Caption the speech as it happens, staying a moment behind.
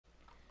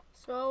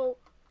So,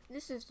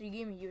 this is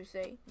DaGamer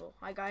USA. Well,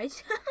 hi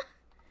guys.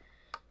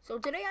 So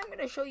today I'm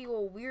gonna show you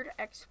a weird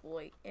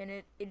exploit,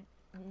 and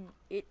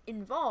it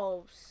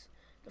involves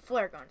the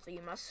flare gun. So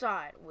you must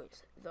side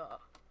with the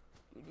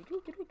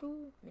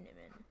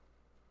Minuteman.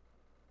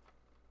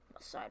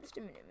 Must side with the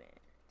Minuteman.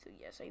 So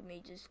yes, I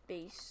made this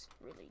base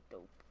really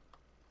dope.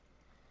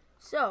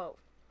 So,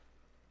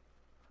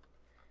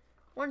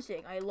 one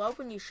thing, I love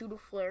when you shoot a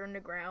flare in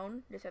the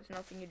ground. This has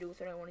nothing to do with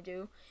what I want to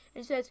do.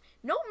 And it says,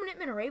 no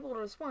Minutemen are able to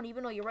respond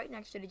even though you're right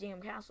next to the damn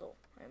castle.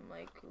 I'm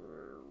like,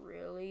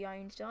 really,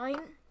 Einstein?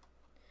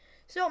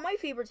 So, my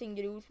favorite thing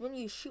to do is when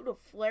you shoot a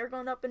flare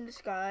gun up in the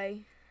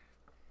sky.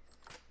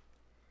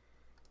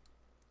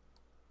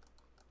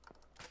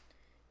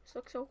 This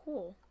looks so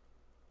cool.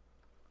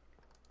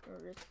 Or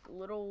this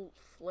little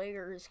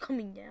flare is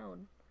coming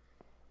down.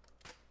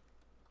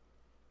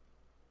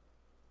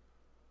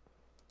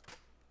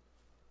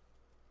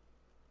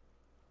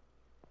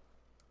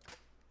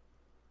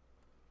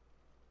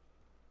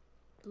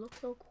 It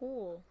looks so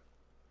cool.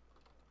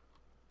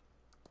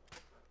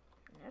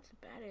 And that's a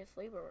badass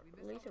laser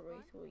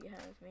rifle you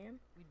have, man.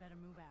 We'd better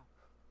move out.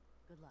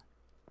 Good luck.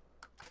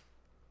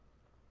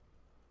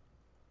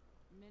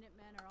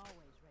 Minutemen are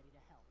always ready to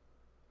help.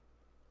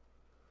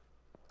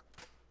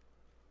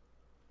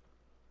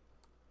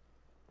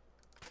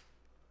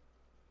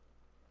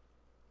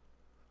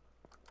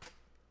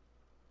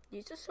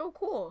 These are so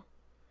cool.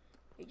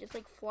 They just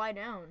like fly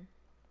down.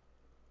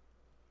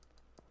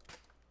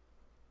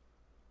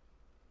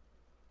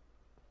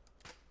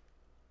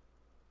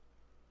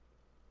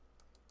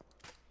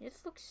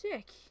 This looks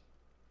sick.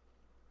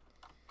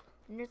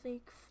 And there's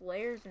like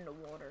flares in the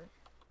water.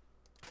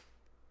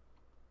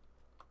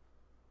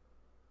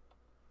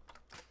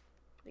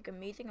 Like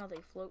amazing how they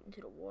float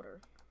into the water.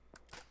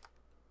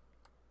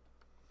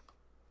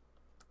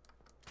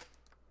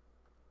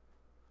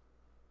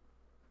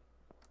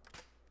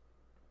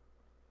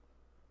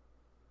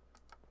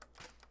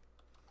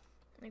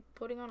 Like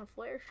putting on a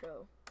flare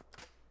show.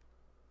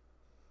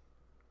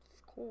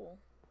 It's cool.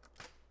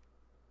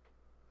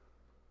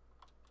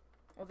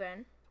 Well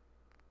then.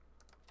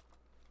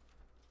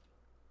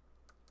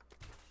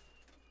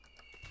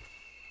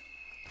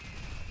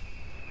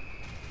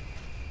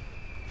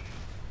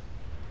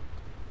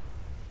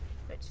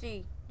 Let's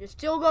see. They're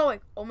still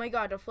going. Oh my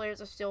god, the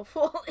flares are still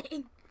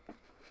falling.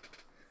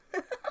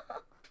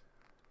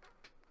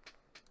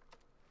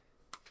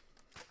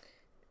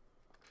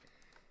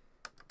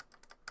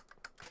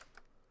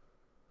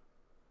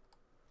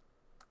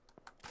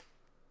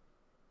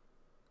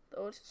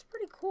 So this is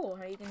pretty cool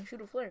how you can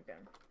shoot a flare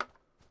gun.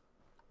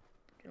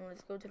 And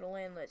let's go to the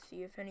land. Let's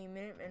see if any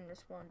Minutemen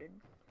responded.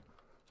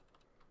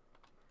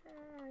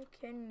 I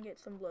can get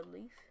some blood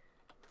leaf.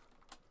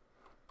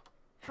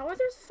 How are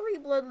there 3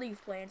 blood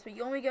leaf plants, but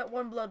you only get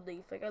 1 blood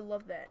leaf? Like, I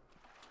love that.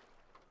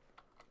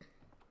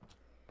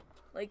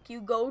 Like, you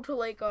go to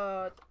like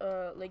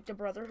the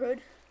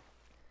Brotherhood.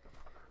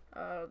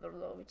 What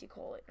do you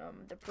call it?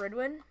 The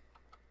Pridwin.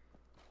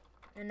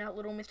 And that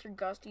little Mr.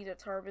 Gusty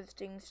that's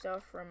harvesting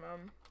stuff from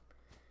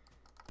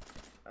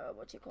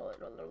what you call it,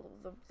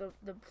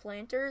 the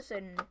planters,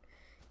 and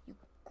you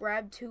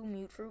grab 2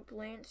 mute fruit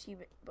plants,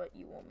 but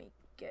you only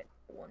get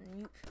 1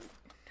 mute fruit.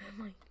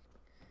 I'm like,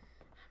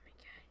 oh my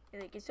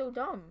god, like, it's so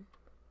dumb.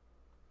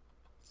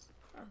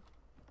 Oh,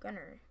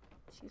 Gunner.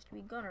 This used to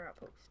be Gunner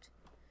Outpost.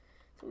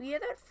 So yeah,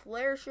 that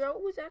flare show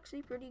was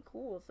actually pretty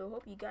cool. So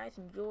hope you guys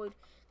enjoyed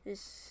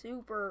this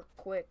super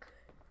quick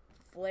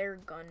flare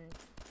gun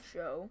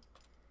show.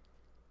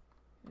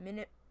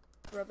 Minute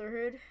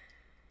Brotherhood.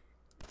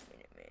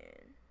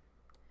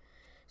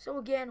 So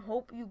again,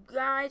 hope you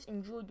guys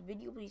enjoyed the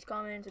video. Please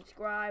comment,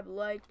 subscribe,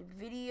 like the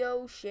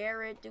video,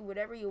 share it, do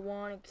whatever you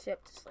want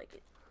except dislike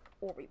it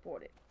or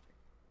report it.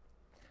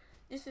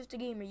 This is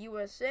DaGamer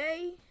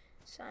USA,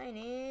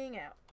 signing out.